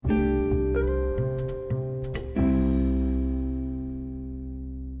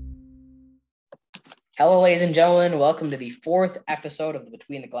Hello, ladies and gentlemen. Welcome to the fourth episode of the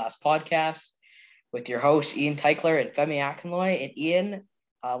Between the Glass podcast with your hosts, Ian Teichler and Femi Akinloy. And Ian,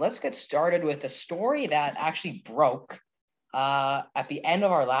 let's get started with a story that actually broke at the end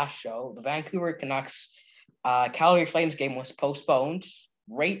of our last show. The Vancouver Canucks Calgary Flames game was postponed.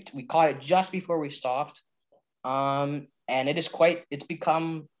 We caught it just before we stopped. And it's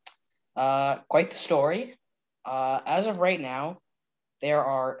become quite the story. As of right now, there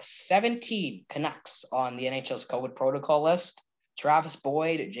are 17 Canucks on the NHL's COVID protocol list. Travis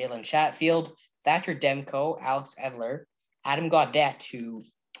Boyd, Jalen Chatfield, Thatcher Demko, Alex Edler, Adam Gaudette, who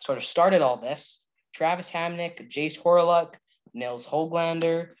sort of started all this, Travis Hamnick, Jace Horlock, Nils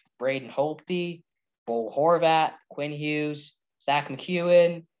Hoglander, Braden Holtby, Bo Horvat, Quinn Hughes, Zach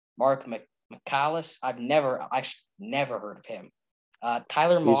McEwen, Mark McCallus. I've never heard of him.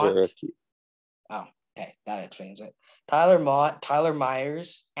 Tyler Mott. Oh, okay, that explains it. Tyler Mott, Tyler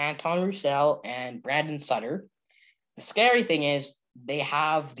Myers, Anton Roussel, and Brandon Sutter. The scary thing is they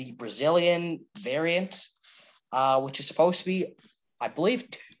have the Brazilian variant, which is supposed to be, I believe,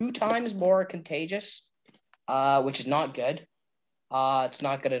 2 times more contagious, which is not good. It's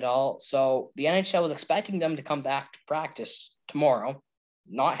not good at all. So the NHL was expecting them to come back to practice tomorrow.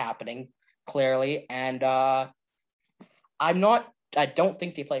 Not happening, clearly. And I don't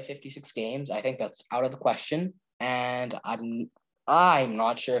think they play 56 games. I think that's out of the question. And I'm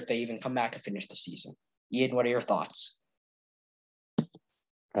not sure if they even come back to finish the season. Ian, what are your thoughts?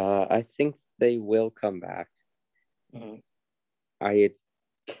 I think they will come back. Mm-hmm.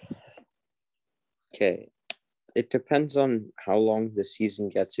 Okay. It depends on how long the season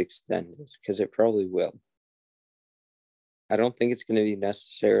gets extended, because it probably will. I don't think it's going to be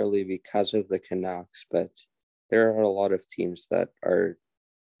necessarily because of the Canucks, but there are a lot of teams that are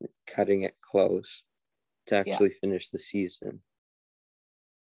cutting it close to actually finish the season.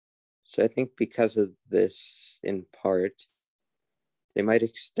 So I think because of this, in part, they might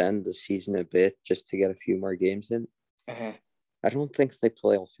extend the season a bit just to get a few more games in. Mm-hmm. I don't think they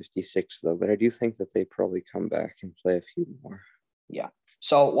play all 56, though, but I do think that they probably come back and play a few more. Yeah.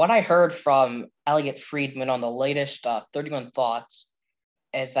 So what I heard from Elliot Friedman on the latest 31 Thoughts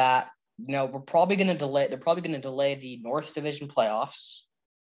is that, they're probably going to delay the North Division playoffs.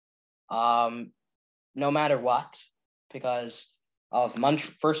 No matter what, because of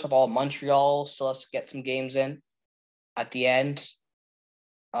first of all, Montreal still has to get some games in at the end,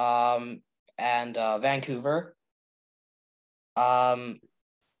 and Vancouver. So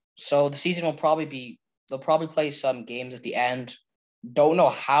the season they'll probably play some games at the end. Don't know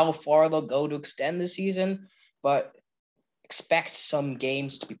how far they'll go to extend the season, but expect some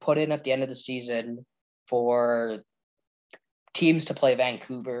games to be put in at the end of the season for teams to play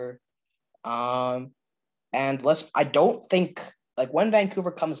Vancouver. And I don't think, when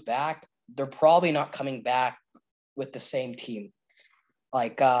Vancouver comes back, they're probably not coming back with the same team.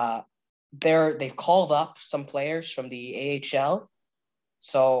 They've called up some players from the AHL.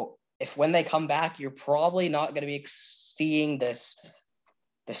 So when they come back, you're probably not going to be seeing this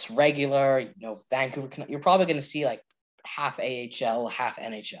regular, Vancouver. You're probably going to see half AHL, half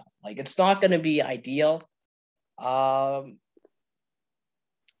NHL. It's not going to be ideal. But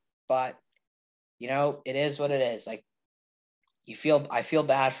it is what it is. I feel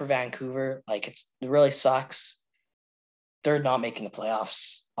bad for Vancouver. It really sucks. They're not making the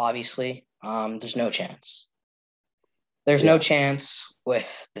playoffs, obviously. There's no chance. There's no chance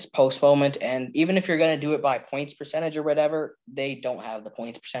with this postponement. And even if you're going to do it by points percentage or whatever, they don't have the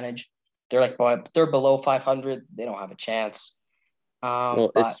points percentage. They're they're below 500. They don't have a chance.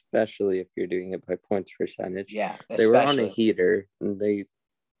 Especially if you're doing it by points percentage. Yeah. They were on a heater, and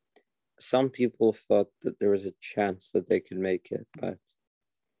some people thought that there was a chance that they could make it, but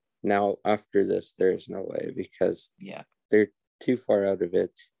now after this, there is no way, because they're too far out of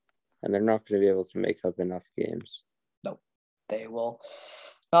it, and they're not going to be able to make up enough games. No, they will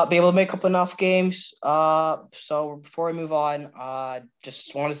not be able to make up enough games. So before we move on,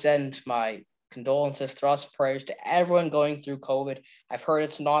 just want to send my condolences, thoughts, prayers to everyone going through COVID. I've heard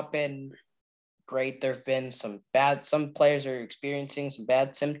it's not been great. There have been some players are experiencing some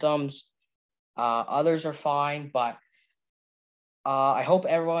bad symptoms. Others are fine, but I hope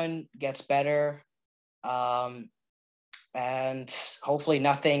everyone gets better. And hopefully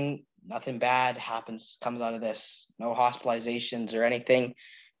nothing bad comes out of this. No hospitalizations or anything.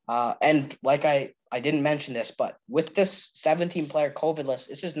 And I didn't mention this, but with this 17-player COVID list,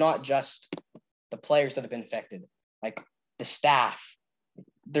 this is not just the players that have been infected. The staff.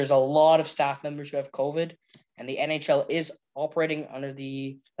 There's a lot of staff members who have COVID, and the NHL is operating under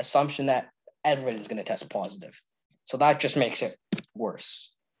the assumption that everyone is going to test positive. So that just makes it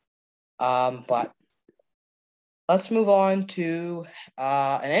worse. But Let's move on to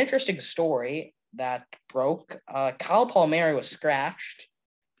an interesting story that broke. Kyle Palmieri was scratched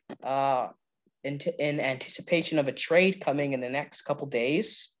in anticipation of a trade coming in the next couple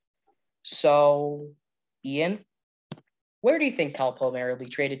days. So, Ian, where do you think Kyle Palmieri will be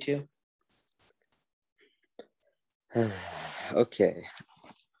traded to? Okay.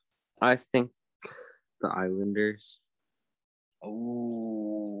 I think the Islanders.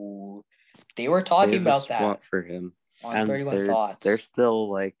 Ooh, they were They talking have a about that spot for him. on And 31 they're Thoughts.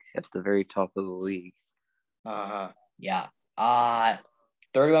 still like at the very top of the league. Yeah.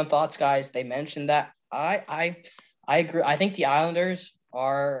 31 Thoughts, guys. They mentioned that. I agree. I think the Islanders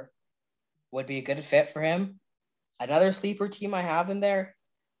would be a good fit for him. Another sleeper team I have in there.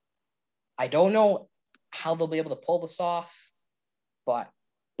 I don't know how they'll be able to pull this off, but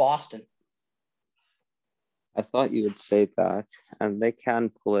Boston. I thought you would say that, and they can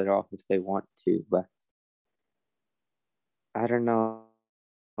pull it off if they want to, but I don't know.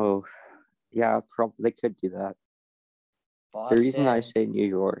 Oh, yeah, probably they could do that. Boston. The reason I say New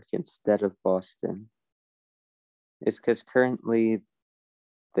York instead of Boston is because currently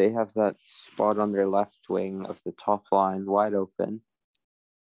they have that spot on their left wing of the top line wide open.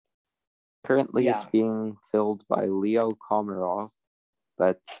 Currently, It's being filled by Leo Komarov,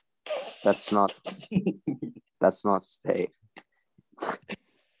 but that's not staying.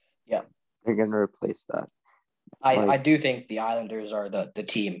 Yeah, they're gonna replace that. I do think the Islanders are the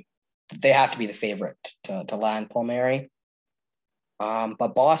team. They have to be the favorite to land Palmieri.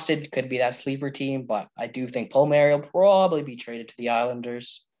 But Boston could be that sleeper team, but I do think Palmieri will probably be traded to the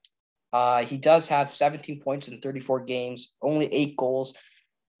Islanders. He does have 17 points in 34 games, only 8 goals.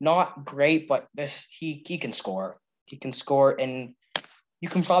 Not great, but he can score. He can score, and you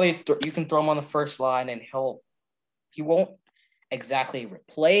can probably you can throw him on the first line, and he won't exactly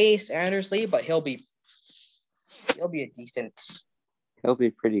replace Anders Lee, but he'll be a decent. He'll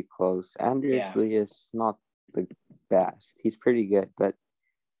be pretty close. Anders Lee is not the best. He's pretty good, but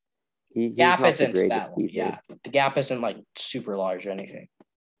he's gap not isn't the greatest that one. either. Yeah, the gap isn't like super large or anything.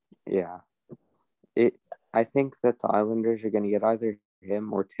 Yeah, I think that the Islanders are going to get either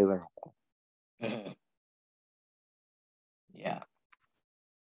him or Taylor Hall. Mm-hmm. Yeah.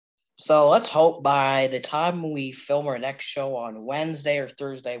 So let's hope by the time we film our next show on Wednesday or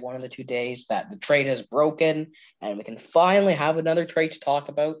Thursday, one of the 2 days, that the trade has broken and we can finally have another trade to talk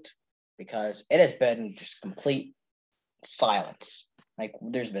about, because it has been just complete silence. Like,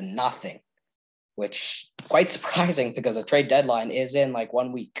 there's been nothing, which is quite surprising because the trade deadline is in like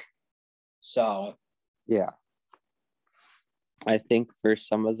 1 week. So, yeah. I think for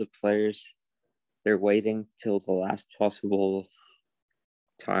some of the players, they're waiting till the last possible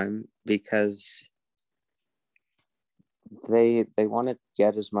time because they want to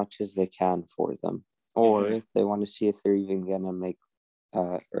get as much as they can for them, or they want to see if they're even gonna make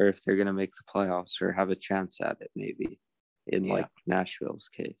or if they're gonna make the playoffs or have a chance at it, maybe in like Nashville's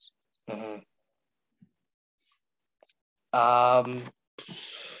case.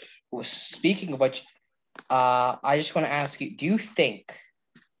 Speaking of which, I just want to ask you: do you think,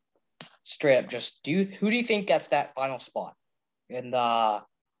 straight up, who do you think gets that final spot in the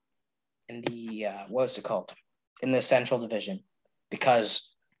what's it called, in the Central Division?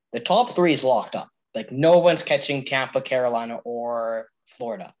 Because the top 3 is locked up. Like, no one's catching Tampa, Carolina, or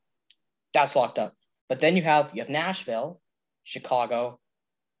Florida. That's locked up. But then you have Nashville, Chicago,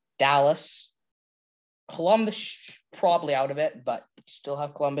 Dallas, Columbus, probably out of it, but still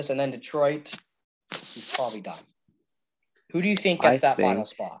have Columbus, and then Detroit, who's probably done. Who do you think gets that final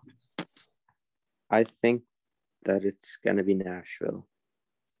spot? I think that it's going to be Nashville.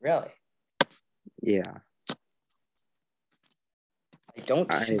 Really? Yeah. I don't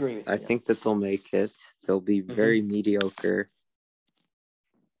disagree with you. I think that they'll make it. They'll be very mediocre.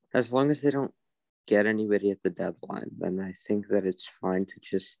 As long as they don't get anybody at the deadline, then I think that it's fine to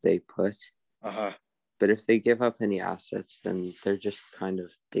just stay put. But if they give up any assets, then they're just kind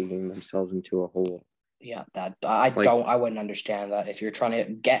of digging themselves into a hole. Yeah, that I wouldn't understand that. If you're trying to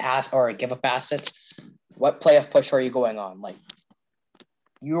give up assets, what playoff push are you going on? Like,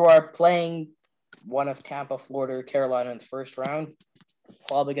 you are playing one of Tampa, Florida, or Carolina in the first round,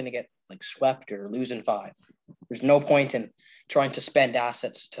 probably going to get like swept or losing 5. There's no point in trying to spend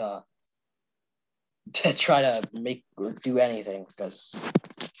assets to try to make or do anything, because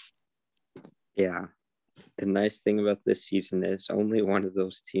the nice thing about this season is only one of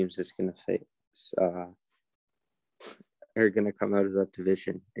those teams is going to face are going to come out of that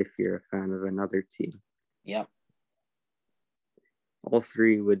division if you're a fan of another team. Yep. All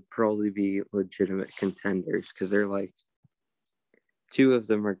 3 would probably be legitimate contenders because they're like 2 of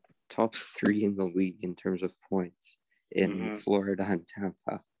them are top 3 in the league in terms of points in Florida and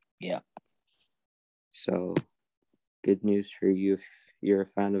Tampa. Yeah. So good news for you if you're a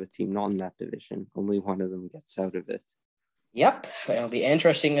fan of a team not in that division. Only one of them gets out of it. Yep. It'll be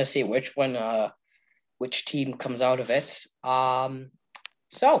interesting to see which team comes out of it.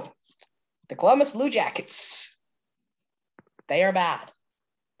 So the Columbus Blue Jackets, they are bad.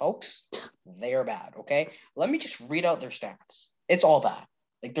 Folks, they are bad, okay? Let me just read out their stats. It's all bad.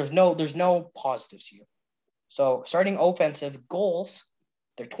 Like, there's no positives here. So, starting offensive goals,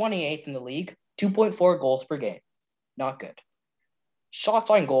 they're 28th in the league, 2.4 goals per game. Not good.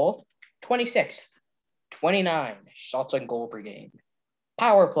 Shots on goal, 26th, 29 shots on goal per game.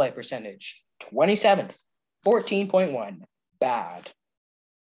 Power play percentage, 27th, 14.1. Bad.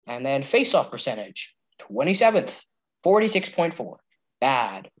 And then face-off percentage, 27th, 46.4.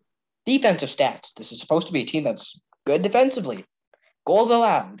 Bad. Defensive stats. This is supposed to be a team that's good defensively. Goals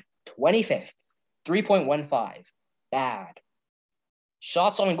allowed, 25th, 3.15. Bad.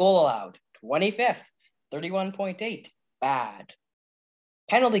 Shots on goal allowed, 25th, 31.8. Bad.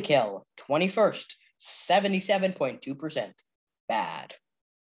 Penalty kill, 21st, 77.2%. Bad.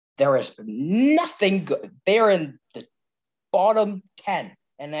 There is nothing good. They're in the bottom 10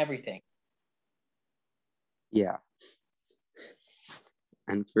 and everything. Yeah.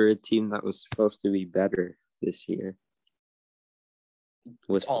 And for a team that was supposed to be better this year,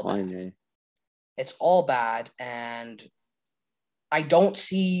 was fine, eh? It's all bad, and I don't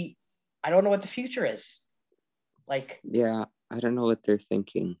know what the future is. Like, yeah, I don't know what they're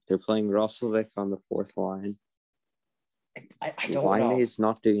thinking. They're playing Roslovic on the fourth line. I don't know. Line is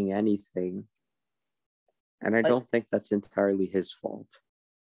not doing anything, and I don't think that's entirely his fault.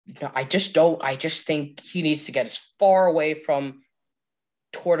 No, I just don't. I just think he needs to get as far away from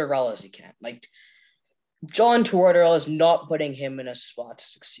Tortorella as he can. Like, John Tortorella is not putting him in a spot to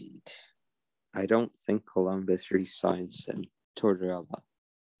succeed. I don't think Columbus re-signs him. Tortorella.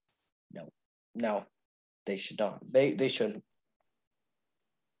 No, they should not. They shouldn't.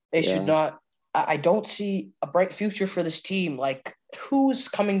 They should not. I don't see a bright future for this team. Like, who's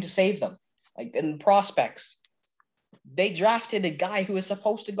coming to save them? Like, in prospects, they drafted a guy who was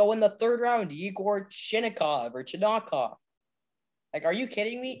supposed to go in the third round, Igor Chinakov. Like, are you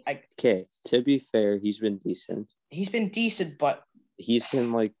kidding me? Okay, to be fair, he's been decent. He's been decent, but he's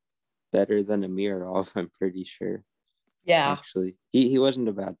been like better than Amirov, I'm pretty sure. Yeah. Actually, he wasn't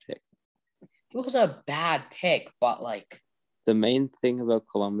a bad pick. He was a bad pick, but like, the main thing about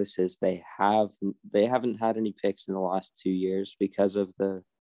Columbus is they haven't had any picks in the last 2 years because of the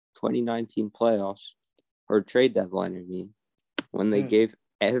 2019 playoffs or trade deadline. I mean, when they gave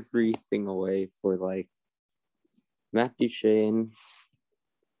everything away for like Matt Duchene,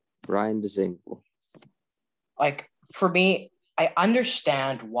 Ryan Dzingel. Like, for me, I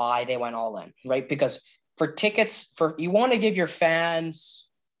understand why they went all in, right? Because for tickets, you want to give your fans,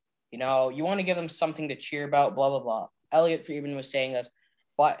 you want to give them something to cheer about, blah, blah, blah. Elliot Friedman was saying this,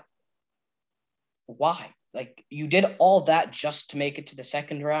 but why? Like, you did all that just to make it to the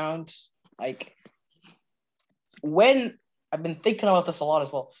second round? Like, when I've been thinking about this a lot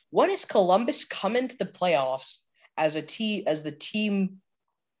as well, when is Columbus come into the playoffs as the team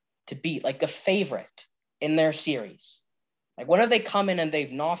to beat, like the favorite in their series? Like, when have they come in and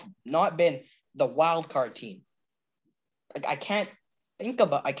they've not been the wild card team? Like, I can't think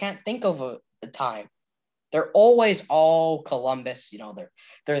of a time. They're always all Columbus,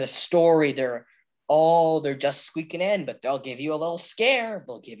 they're the story, they're just squeaking in, but they'll give you a little scare.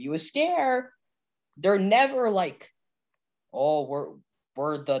 They'll give you a scare. They're never like, oh,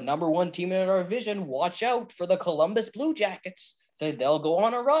 we're the number one team in our division. Watch out for the Columbus Blue Jackets. They'll go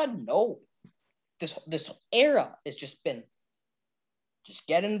on a run. No. This era has just been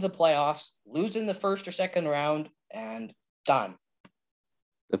get into the playoffs, lose in the first or second round, and done.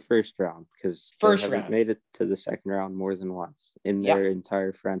 The first round, because they haven't made it to the second round more than once in their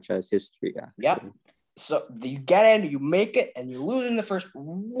entire franchise history. Actually. Yep. So you get in, you make it, and you lose in the first.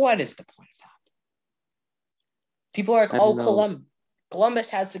 What is the point of that? People are like, Columbus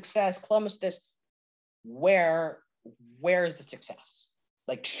has success. Columbus this. Where is the success?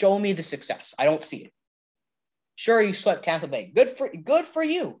 Like, show me the success. I don't see it. Sure, you swept Tampa Bay. Good for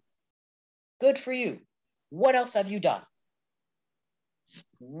you. Good for you. What else have you done?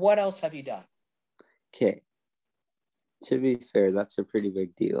 Okay. To be fair, that's a pretty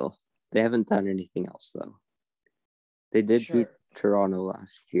big deal. They haven't done anything else, though. They did beat Toronto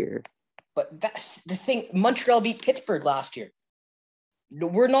last year. But that's the thing. Montreal beat Pittsburgh last year.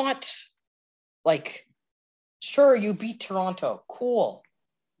 We're not like, sure, you beat Toronto. Cool.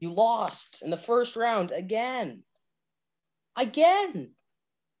 You lost in the first round again.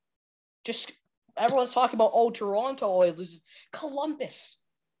 Just everyone's talking about, Toronto always loses. Columbus.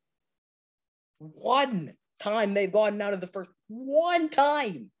 One time they've gotten out of the first. One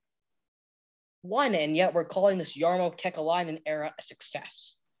time. One, and yet we're calling this Jarmo Kekalainen era a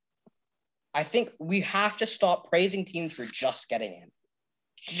success. I think we have to stop praising teams for just getting in.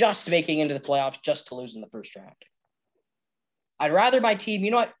 Just making into the playoffs, just to lose in the first round. I'd rather my team,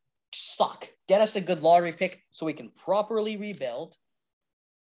 suck. Get us a good lottery pick so we can properly rebuild.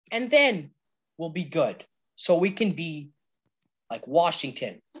 And then we'll be good. So we can be like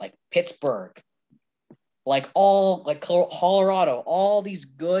Washington, like Pittsburgh, like Colorado, all these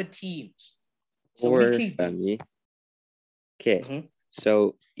good teams. So we can. Okay. Mm-hmm.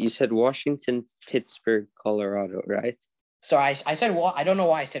 So you said Washington, Pittsburgh, Colorado, right? So I said, I don't know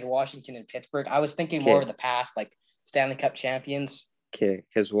why I said Washington and Pittsburgh. I was thinking more of the past, like Stanley Cup champions. Okay,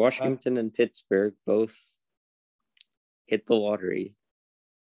 because Washington and Pittsburgh both hit the lottery.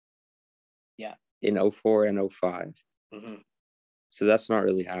 Yeah. In 2004 and 2005. Mm-hmm. So that's not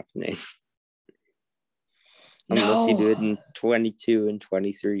really happening. Unless you do it in 22 and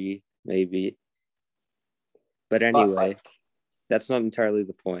 23, maybe. But anyway, that's not entirely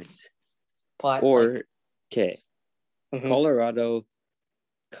the point. Okay. Mm-hmm. Colorado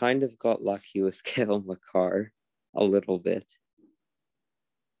kind of got lucky with Cale Makar a little bit.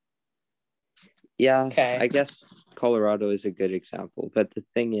 Yeah, okay. I guess Colorado is a good example. But the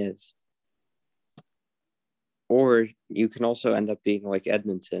thing is, or you can also end up being like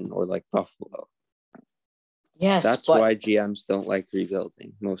Edmonton or like Buffalo. Yes, that's why GMs don't like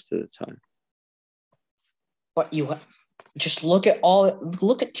rebuilding most of the time. But you just look at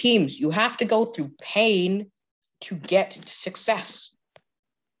teams. You have to go through pain to get to success.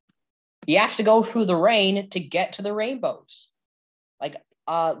 You have to go through the rain to get to the rainbows. Like,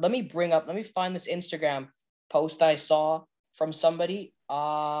 let me find this Instagram post I saw from somebody.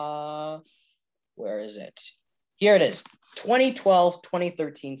 Where is it? Here it is.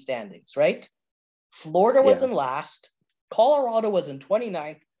 2012-2013 standings, right? Florida was in last. Colorado was in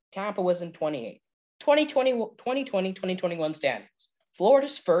 29th. Tampa was in 28th. 2020-2021 standings.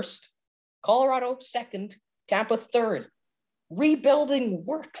 Florida's first. Colorado second. Tampa third. Rebuilding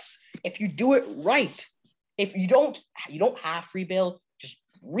works if you do it right. If you don't half rebuild, just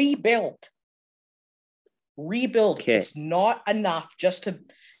rebuild. Rebuild. Okay. It's not enough just to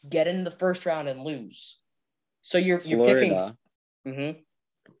get in the first round and lose. So you're picking. Mm-hmm.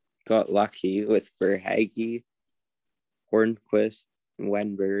 Got lucky with Verhaeghe, Hornquist,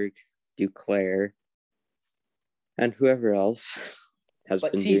 Wenberg, Duclair, and whoever else has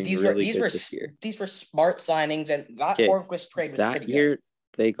been doing really good this year. These were smart signings, and that Hornquist trade was pretty good. That year,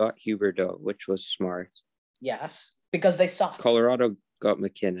 they got Huberdeau, which was smart. Yes, because they sucked. Colorado got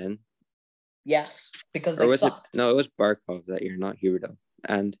McKinnon. Yes, because they sucked. It was Barkov that year, not Huberdeau.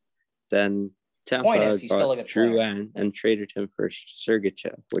 And then Tampa got Drouin and traded him for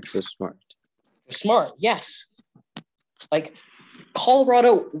Sergachev, which was smart. Smart, yes. Like,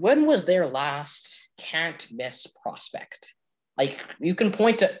 Colorado, when was their last can't miss prospect? Like, you can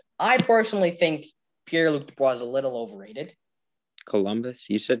point to, I personally think Pierre-Luc Dubois is a little overrated. Columbus?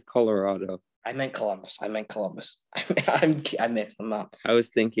 You said Colorado. I meant Columbus. I mixed them up. I was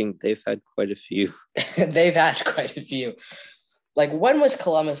thinking they've had quite a few. They've had quite a few. Like, when was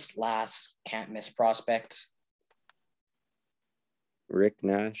Columbus last can't miss prospect? Rick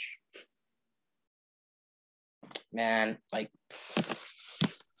Nash. Man, like,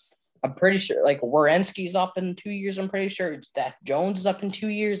 I'm pretty sure, like, Werenski's up in 2 years. I'm pretty sure Steph Jones is up in 2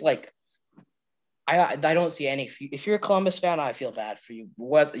 years. Like, I don't see any. If you're a Columbus fan, I feel bad for you.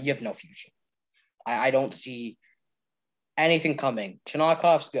 You have no future. I don't see anything coming.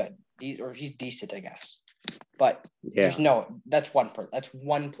 Chinakov's good. He's decent, I guess. But there's that's one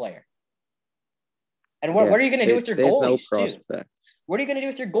player. And what are you going to do with your goalies, too? What are you going to do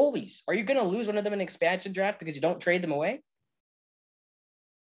with your goalies? Are you going to lose one of them in an expansion draft because you don't trade them away?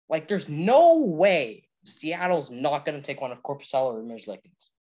 Like, there's no way Seattle's not going to take one of Korpisalo or Merzlikins.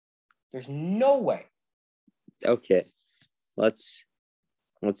 There's no way. Okay. Let's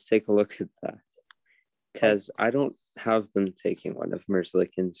take a look at that. Because I don't have them taking one of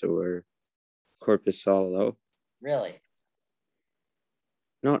Merzlikins or Korpisalo. Really?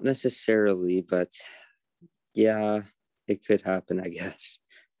 Not necessarily, but yeah, it could happen, I guess.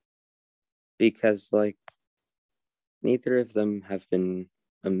 Because, like, neither of them have been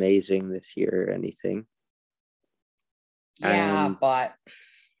amazing this year or anything. Yeah, but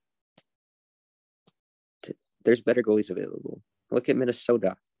there's better goalies available. Look at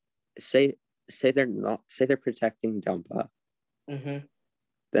Minnesota. Say they're protecting Dumba. Mm-hmm.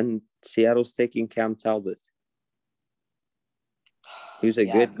 Then Seattle's taking Cam Talbot. He was a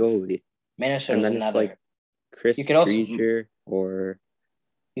good goalie. Minnesota's And then another. it's like Chris You could also Treasure or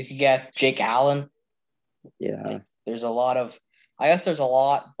you could get Jake Allen. yeah. Like, there's a lot of. I guess there's a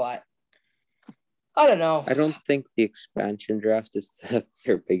lot, but I don't know. I don't think the expansion draft is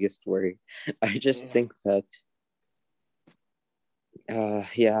their biggest worry. I just think that,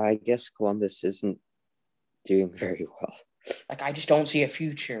 I guess Columbus isn't doing very well. Like, I just don't see a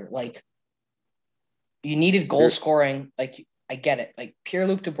future. Like, you needed goal scoring. Like, I get it. Like,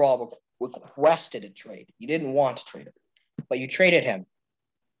 Pierre-Luc Dubois requested a trade. You didn't want to trade him, but you traded him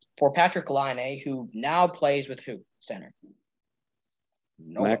for Patrick Laine, who now plays with who? Center.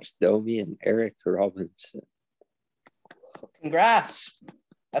 Nobody. Max Domi and Eric Robinson. Congrats.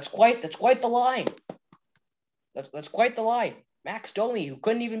 That's quite the line. That's quite the line. Max Domi, who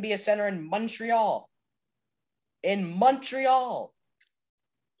couldn't even be a center in Montreal. In Montreal.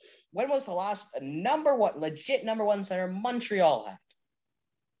 When was the last legit number one center Montreal had?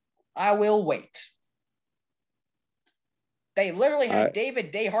 I will wait. They literally had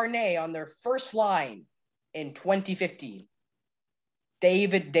David Desharnais on their first line in 2015.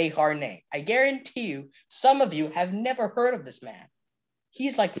 David Desharnais. I guarantee you, some of you have never heard of this man.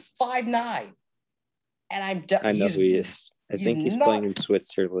 He's like 5'9". And I know who he is. I think he's playing in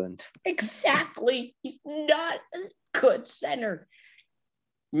Switzerland. Exactly. He's not a good center.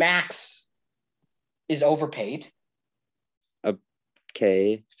 Max is overpaid.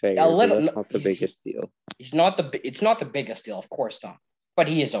 Okay, fair. But that's not the biggest deal. It's not the biggest deal, of course not. But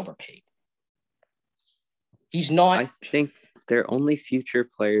he is overpaid. He's not. I think their only future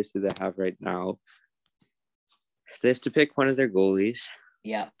players who they have right now, they have to pick one of their goalies.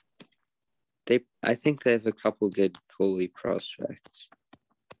 Yeah. I think they have a couple good goalie prospects.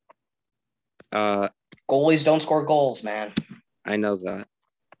 Goalies don't score goals, man. I know that.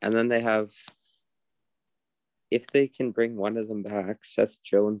 And then they have, if they can bring one of them back, Seth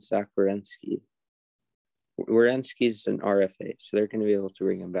Jones, Zach Werenski. Werenski's an RFA, so they're going to be able to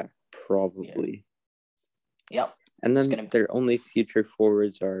bring him back, probably. Yeah. Yep. And then their only future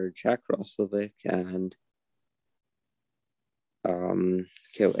forwards are Jack Roslovic and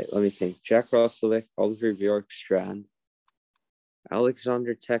okay, wait, let me think. Jack Roslovic, Oliver Bjorkstrand,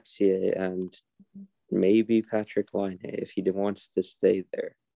 Alexander Texier, and maybe Patrick Laine if he wants to stay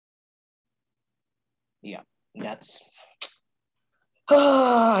there. Yeah, that's.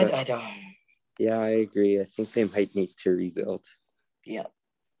 I don't. Yeah, I agree. I think they might need to rebuild. Yeah.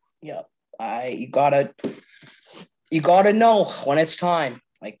 You gotta know when it's time.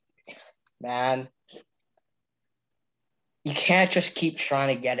 Like, man, you can't just keep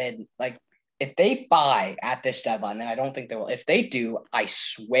trying to get in. Like, if they buy at this deadline, and I don't think they will, if they do, I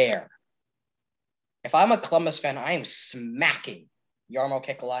swear, if I'm a Columbus fan, I am smacking Jarmo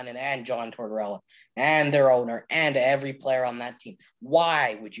Kekalainen and John Tortorella and their owner and every player on that team.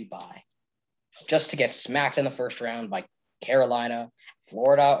 Why would you buy? Just to get smacked in the first round by Carolina,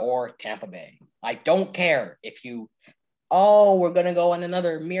 Florida, or Tampa Bay. I don't care if we're going to go on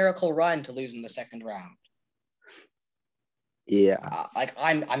another miracle run to lose in the second round. Yeah.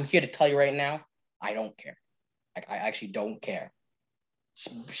 I'm here to tell you right now, I don't care. I actually don't care.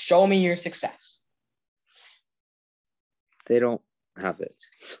 Show me your success. They don't have it.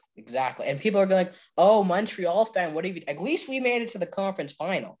 Exactly. And people are like, oh, Montreal fan, what have you? At least we made it to the conference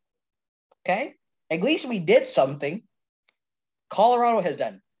final. Okay? At least we did something. Colorado has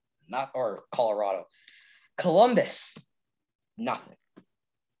done Columbus, nothing.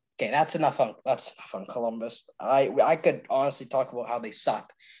 Okay, that's enough on Columbus. I could honestly talk about how they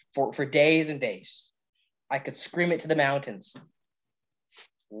suck for days and days. I could scream it to the mountains.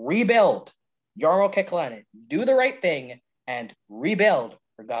 Rebuild. Jarmo Kekalainen. Do the right thing and rebuild,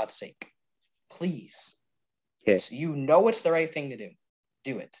 for God's sake. Please. Okay. You know it's the right thing to do.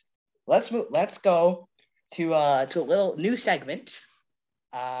 Do it. Let's go to a little new segment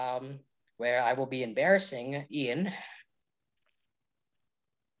where I will be embarrassing Ian.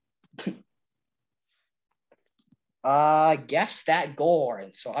 Guess that goal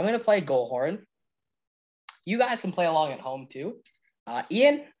horn. So I'm gonna play goal horn. You guys can play along at home too.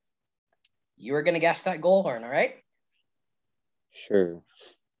 Ian, you are gonna guess that goal horn, all right? Sure.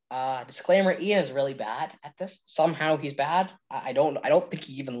 Disclaimer: Ian is really bad at this. Somehow he's bad. I don't think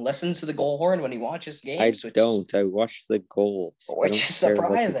he even listens to the goal horn when he watches games. I watch the goals. Which is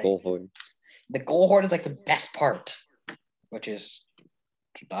surprising. The goal horn. The goal horn is like the best part, which is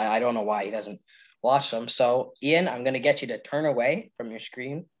I don't know why he doesn't watch them. So Ian, I'm gonna get you to turn away from your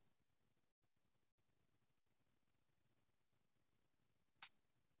screen.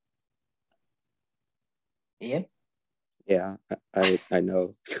 Ian? Yeah, I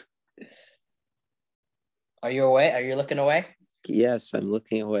know. Are you away? Are you looking away? Yes, I'm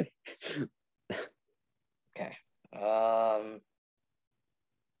looking away. Okay.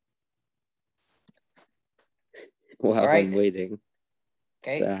 While right. I'm waiting.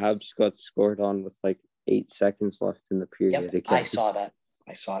 Okay. The Habs got scored on with like 8 seconds left in the period. Yep, Again. I saw that.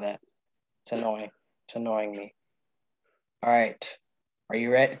 It's annoying me. All right. Are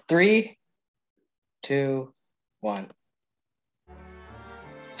you ready? 3, 2, 1.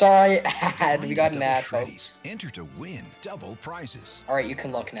 Sorry, ad. We got an ad, folks. Enter to win double prizes. All right, you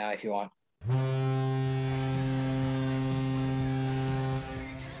can look now if you want.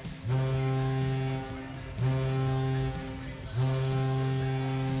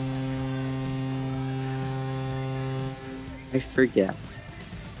 I forget.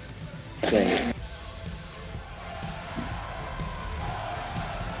 Okay.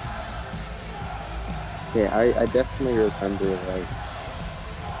 Yeah, I definitely remember, like,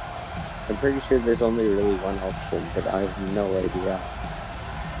 I'm pretty sure there's only really one option, but I have no idea.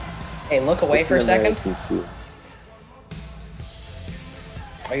 Hey, look away for a second. Team.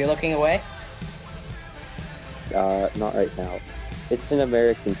 Are you looking away? Not right now. It's an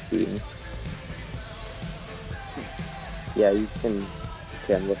American team. Yeah, you can.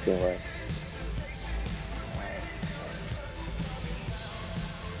 Okay, I'm looking away.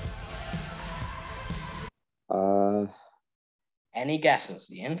 Any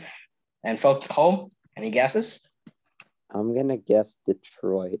guesses, Ian? And folks at home, any guesses? I'm gonna guess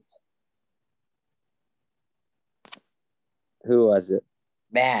Detroit. Who was it?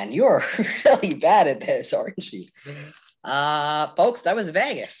 Man, you're really bad at this, aren't you? Folks, that was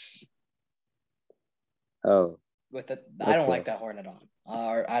Vegas. Oh. With the, okay. I don't like that Hornet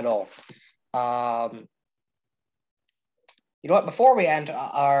on, at all. You know what? Before we end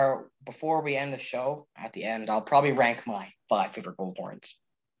the show, at the end, I'll probably rank my 5 favorite goal horns,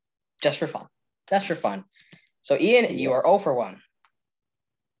 just for fun. That's for fun. So, Ian, you are 0 for 1. All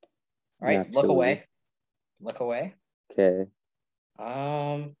right, Naturally. look away. Look away. Okay.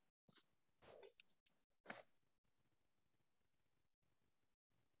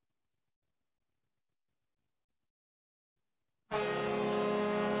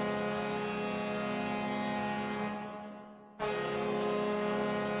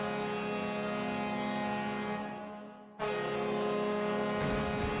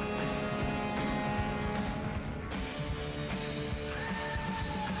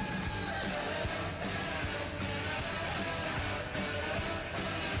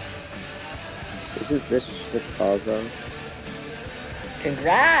 Isn't this Chicago?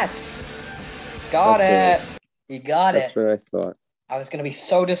 Congrats! Got it. You got That's it. what I thought. I was going to be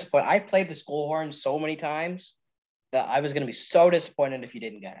so disappointed. I played the school horn so many times that I was going to be so disappointed if you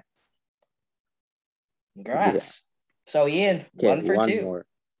didn't get it. Congrats. Yeah. So, Ian, 1 for 2. More.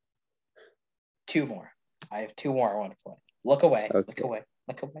 2 more. I have 2 more I want to play. Look away. Okay. Look away.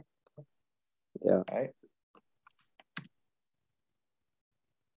 Look away. Yeah. All right.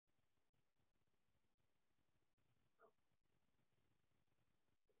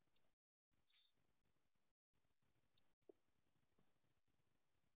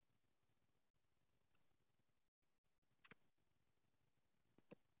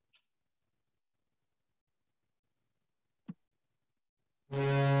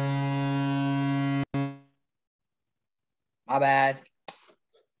 My bad.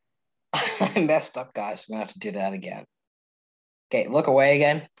 I messed up, guys. I'm going to have to do that again. Okay, look away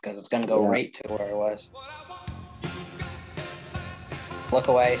again because it's going to go right to where it was. Look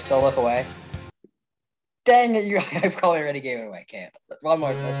away. Still look away. Dang it. I probably already gave it away. Okay, 1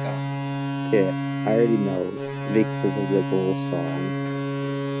 more. Let's go. Okay, I already know because of the goal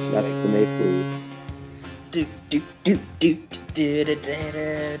song. That's the Maple Leaf.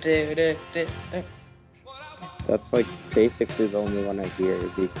 That's like basically the only one I hear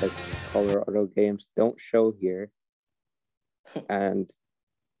because Colorado games don't show here, and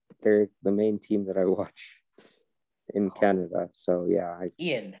they're the main team that I watch in Canada. So yeah,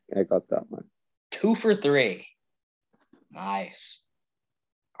 I got that one. 2 for 3. Nice.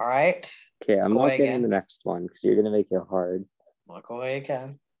 All right. Okay, I'm not getting the next one because you're gonna make it hard. Look away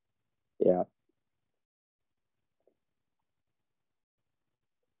again. Yeah.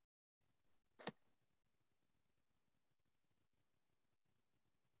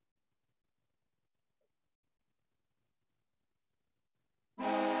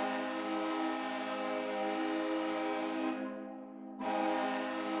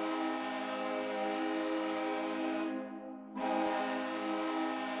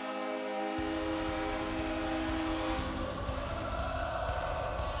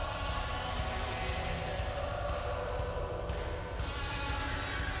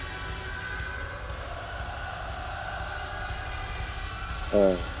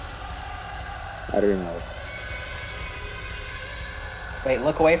 I don't know. Wait,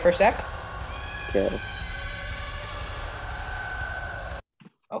 look away for a sec. Okay.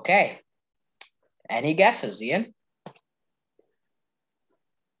 Okay. Any guesses, Ian?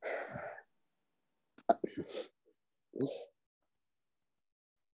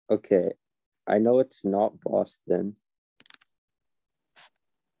 Okay. I know it's not Boston.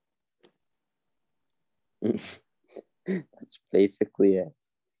 That's basically it.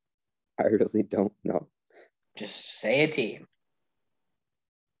 I really don't know. Just say a team.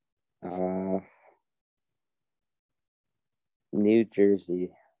 New Jersey.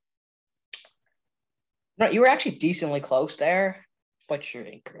 No, you were actually decently close there, but you're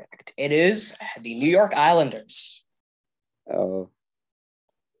incorrect. It is the New York Islanders. Oh.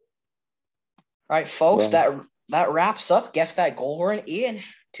 All right, folks, Well, that wraps up Guess That Goal Horn. Ian,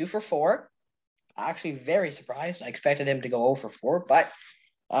 2 for 4. Actually, very surprised. I expected him to go 0 for 4, but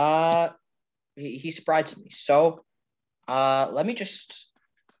he surprised me. So let me just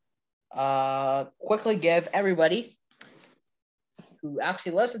quickly give everybody who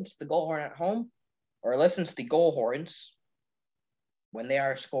actually listens to the Goal Horn at home or listens to the Goal Horns when they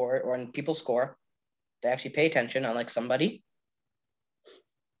are scored or when people score, they actually pay attention, unlike somebody.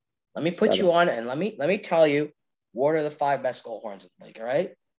 Let me put you on and let me tell you what are the 5 best goal horns in the league, all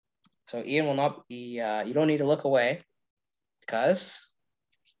right? So Ian will not be you don't need to look away because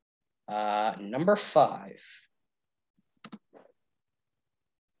number 5.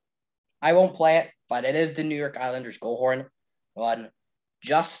 I won't play it, but it is the New York Islanders goal horn. One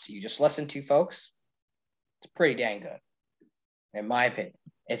you just listen to, folks. It's pretty dang good, in my opinion.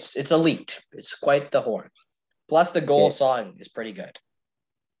 It's elite. It's quite the horn. Plus the goal song is pretty good.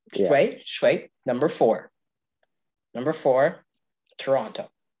 Yeah. Wait. Number 4, Toronto.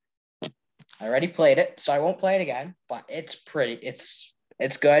 I already played it, so I won't play it again. But it's pretty. It's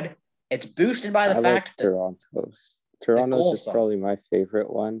good. It's boosted by the fact that Toronto's is probably my favorite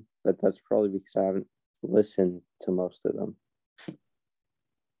one, but that's probably because I haven't listened to most of them.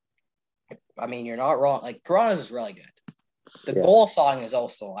 I mean, you're not wrong. Like, Toronto's is really good. The goal song is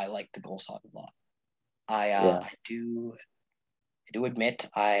also, I like the goal song a lot. I do admit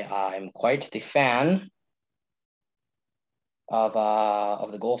I'm quite the fan of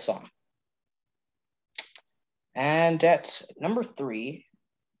the goal song. And at number 3,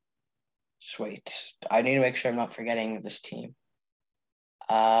 wait, I need to make sure I'm not forgetting this team.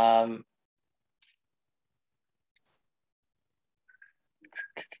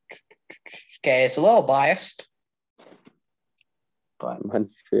 Okay, it's a little biased, but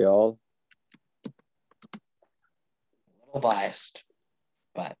Montreal. A little biased,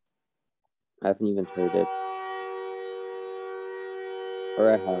 but I haven't even heard it.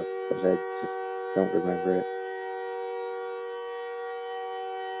 Or I have, but I just don't remember it.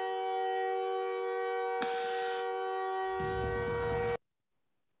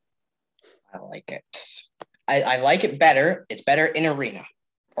 I like it. I like it better. It's better in arena,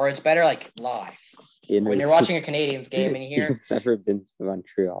 or it's better like live. When you're watching a Canadiens game and you hear, You've never been to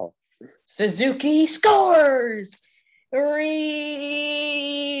Montreal. Suzuki scores.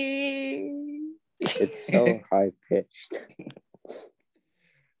 It's so high pitched.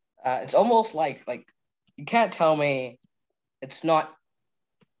 It's almost like you can't tell me it's not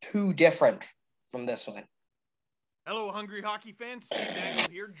too different from this one. Hello, hungry hockey fans. Steve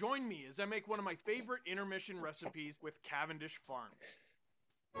Dangle here. Join me as I make one of my favorite intermission recipes with Cavendish Farms.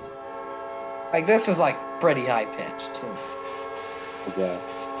 Like, this is like pretty high pitched too. Yeah.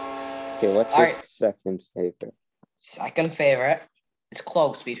 Okay, what's your second favorite? Second favorite. It's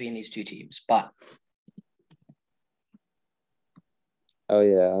close between these two teams, but. Oh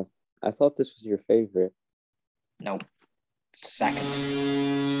yeah, I thought this was your favorite. No, second.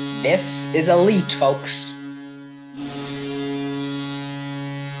 This is elite, folks.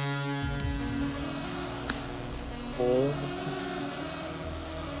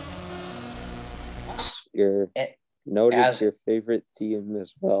 Noted your favorite team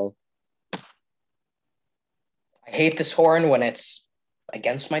as well. I hate this horn when it's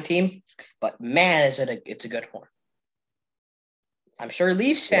against my team, but man, it's a good horn. I'm sure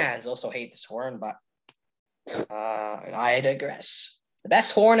Leafs fans also hate this horn, but I digress. The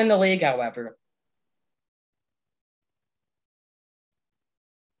best horn in the league, however.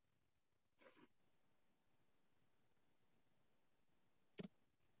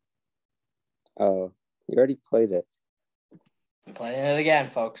 Oh, you already played it. I'm playing it again,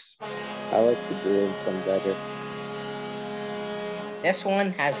 folks. I like the Bruins one better. This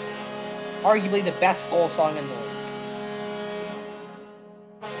one has arguably the best goal song in the league.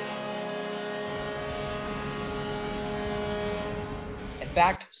 In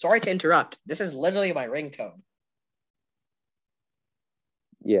fact, sorry to interrupt. This is literally my ringtone.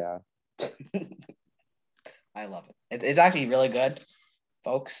 Yeah. I love it. It's actually really good,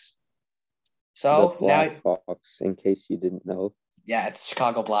 folks. The So now, Blackhawks, in case you didn't know. yeah, it's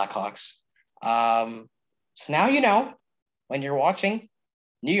Chicago Blackhawks. So now you know when you're watching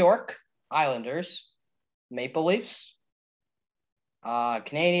New York Islanders, Maple Leafs,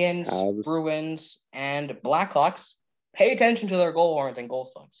 Canadians, Habs. Bruins, and Blackhawks, pay attention to their goal warrants and goal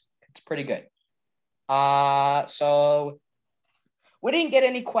stalls. It's pretty good. So we didn't get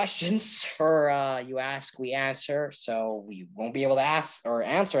any questions for you ask, we answer. So we won't be able to ask or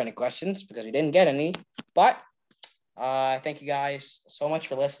answer any questions because we didn't get any. But thank you guys so much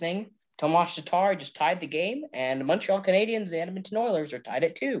for listening. Tomas Tatar just tied the game, and the Montreal Canadiens and Edmonton Oilers are tied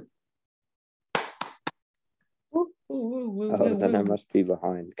at 2. Then I must be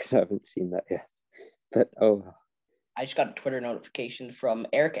behind because I haven't seen that yet. But I just got a Twitter notification from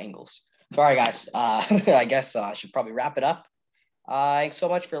Eric Engels. Sorry, guys. I guess I should probably wrap it up. Thanks so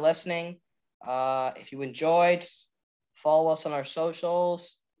much for listening. If you enjoyed, follow us on our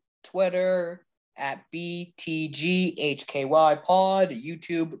socials, Twitter at BTGHKY Pod,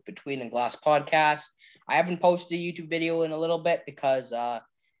 YouTube Between the Glass Podcast. I haven't posted a YouTube video in a little bit because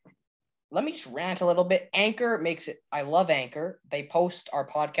let me just rant a little bit. Anchor makes it, I love Anchor. They post our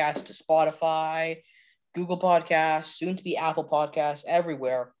podcast to Spotify, Google Podcasts, soon to be Apple Podcasts,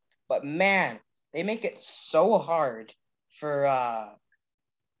 everywhere. But man, they make it so hard for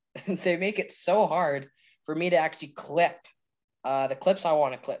they make it so hard for me to actually clip the clips I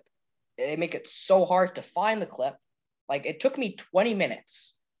want to clip. They make it so hard to find the clip. Like, it took me 20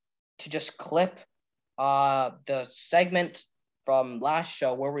 minutes to just clip the segment from last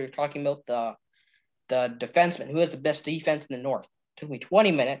show where we were talking about the defenseman who has the best defense in the North. It took me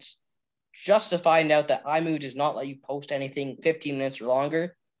 20 minutes just to find out that iMovie does not let you post anything 15 minutes or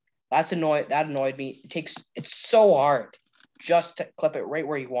longer. That annoyed me. It's so hard just to clip it right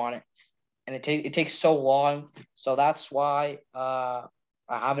where you want it, and it takes so long. So that's why I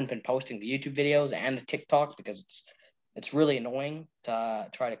haven't been posting the YouTube videos and the TikTok because it's really annoying to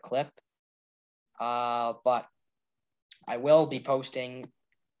try to clip. But I will be posting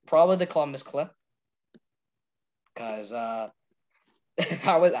probably the Columbus clip because I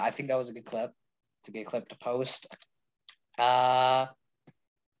think that was a good clip. It's a good clip to post.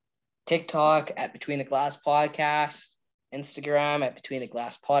 TikTok at Between the Glass Podcast, Instagram at Between the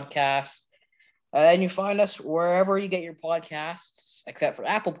Glass Podcast. And you find us wherever you get your podcasts, except for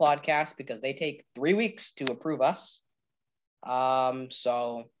Apple Podcasts, because they take 3 weeks to approve us.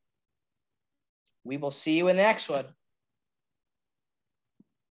 So we will see you in the next one.